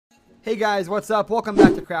Hey guys, what's up? Welcome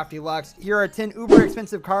back to Crafty Lux. Here are 10 uber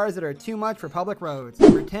expensive cars that are too much for public roads.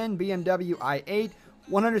 Number 10, BMW i8,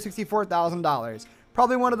 $164,000.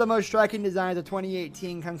 Probably one of the most striking designs of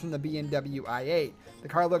 2018 comes from the BMW i8. The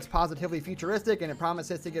car looks positively futuristic and it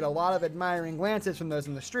promises to get a lot of admiring glances from those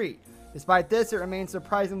in the street. Despite this, it remains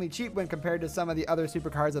surprisingly cheap when compared to some of the other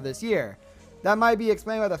supercars of this year. That might be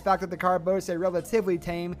explained by the fact that the car boasts a relatively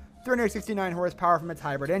tame 369 horsepower from its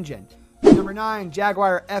hybrid engine. Number 9,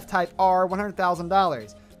 Jaguar F-Type R,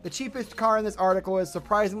 $100,000. The cheapest car in this article is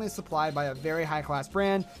surprisingly supplied by a very high-class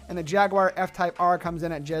brand, and the Jaguar F-Type R comes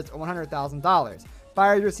in at just $100,000.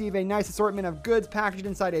 Buyers receive a nice assortment of goods packaged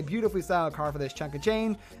inside a beautifully styled car for this chunk of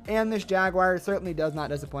change, and this Jaguar certainly does not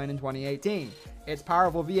disappoint in 2018. Its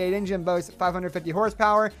powerful V8 engine boasts 550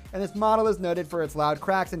 horsepower, and this model is noted for its loud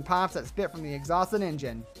cracks and pops that spit from the exhausted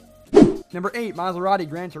engine. Number 8, Maserati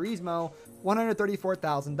Gran Turismo,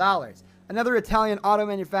 $134,000. Another Italian auto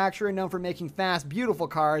manufacturer known for making fast, beautiful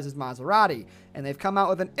cars is Maserati, and they've come out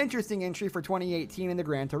with an interesting entry for 2018 in the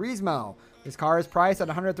Gran Turismo. This car is priced at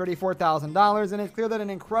 $134,000, and it's clear that an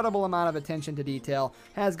incredible amount of attention to detail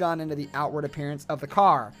has gone into the outward appearance of the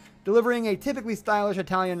car. Delivering a typically stylish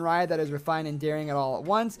Italian ride that is refined and daring at all at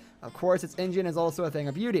once, of course its engine is also a thing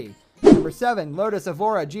of beauty. Number 7, Lotus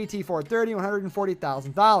Evora GT430,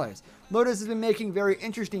 $140,000. Lotus has been making very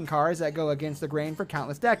interesting cars that go against the grain for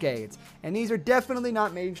countless decades, and these are definitely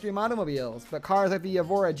not mainstream automobiles, but cars like the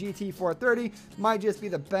Evora GT430 might just be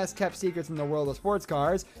the best kept secrets in the world of sports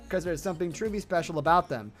cars because there's something truly special about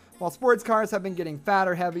them. While sports cars have been getting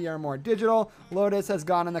fatter, heavier, and more digital, Lotus has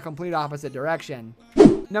gone in the complete opposite direction.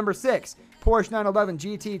 Number 6, Porsche 911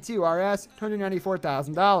 GT2 RS,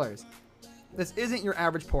 $294,000. This isn't your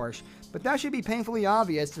average Porsche, but that should be painfully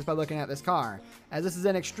obvious just by looking at this car, as this is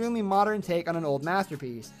an extremely modern take on an old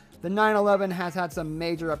masterpiece. The 911 has had some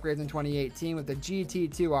major upgrades in 2018 with the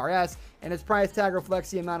GT2 RS, and its price tag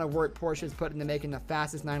reflects the amount of work Porsche has put into making the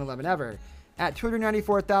fastest 911 ever. At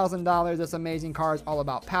 $294,000, this amazing car is all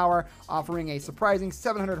about power, offering a surprising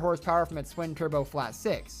 700 horsepower from its twin-turbo flat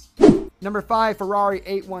 6. Number 5, Ferrari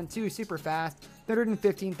 812 Superfast,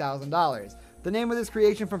 $315,000. The name of this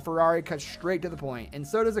creation from Ferrari cuts straight to the point, and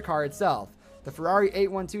so does the car itself. The Ferrari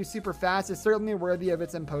 812 Superfast is certainly worthy of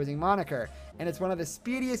its imposing moniker, and it's one of the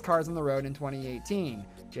speediest cars on the road in 2018.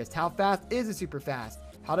 Just how fast is a Superfast?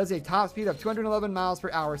 How does a top speed of 211 miles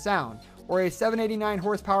per hour sound? Or a 789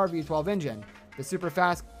 horsepower V12 engine? The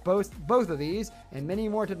Superfast boasts both of these, and many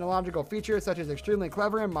more technological features such as extremely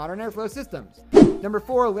clever and modern airflow systems. Number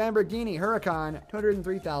 4, Lamborghini Huracan,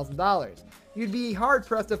 $203,000. You'd be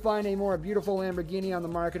hard-pressed to find a more beautiful Lamborghini on the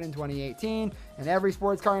market in 2018, and every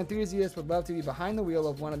sports car enthusiast would love to be behind the wheel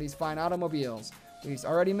of one of these fine automobiles. We've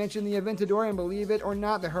already mentioned the Aventador, and believe it or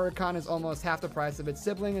not, the Huracan is almost half the price of its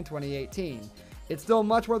sibling in 2018. It's still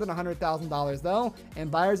much more than $100,000 though,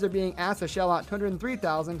 and buyers are being asked to shell out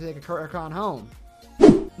 $203,000 to take a Huracan home.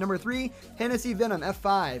 Number 3, Hennessy Venom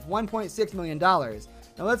F5, $1.6 million.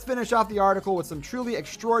 Now let's finish off the article with some truly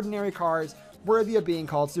extraordinary cars worthy of being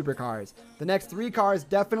called supercars. The next 3 cars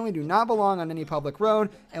definitely do not belong on any public road,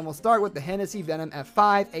 and we'll start with the Hennessy Venom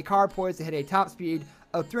F5, a car poised to hit a top speed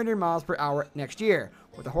of 300 miles per hour next year.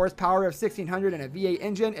 With a horsepower of 1600 and a V8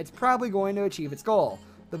 engine, it's probably going to achieve its goal.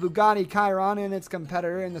 The Bugatti Chiron is its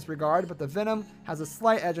competitor in this regard, but the Venom has a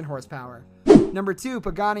slight edge in horsepower. Number 2,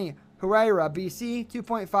 Pagani Huayra BC,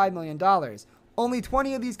 $2.5 million. Only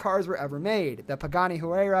 20 of these cars were ever made. The Pagani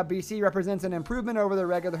Huayra BC represents an improvement over the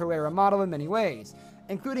regular Huayra model in many ways,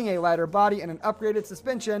 including a lighter body and an upgraded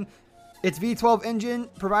suspension. Its V12 engine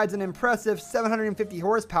provides an impressive 750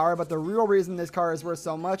 horsepower, but the real reason this car is worth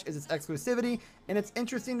so much is its exclusivity and its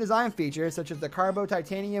interesting design features such as the Carbo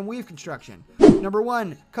titanium weave construction. Number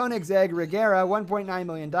 1, Koenigsegg Regera, $1.9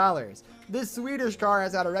 million. This Swedish car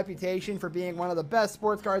has had a reputation for being one of the best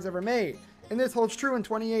sports cars ever made, and this holds true in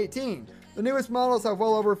 2018. The newest models have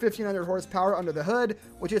well over 1500 horsepower under the hood,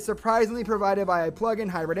 which is surprisingly provided by a plug-in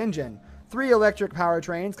hybrid engine. 3 electric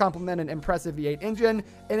powertrains complement an impressive V8 engine,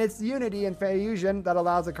 and it's unity and fusion that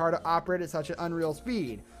allows the car to operate at such an unreal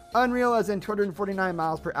speed. Unreal as in 249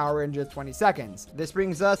 miles per hour in just 20 seconds. This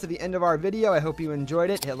brings us to the end of our video. I hope you enjoyed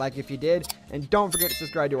it. Hit like if you did, and don't forget to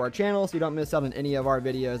subscribe to our channel so you don't miss out on any of our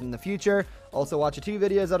videos in the future. Also watch the 2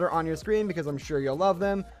 videos that are on your screen because I'm sure you'll love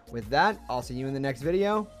them. With that, I'll see you in the next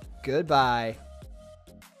video. Goodbye.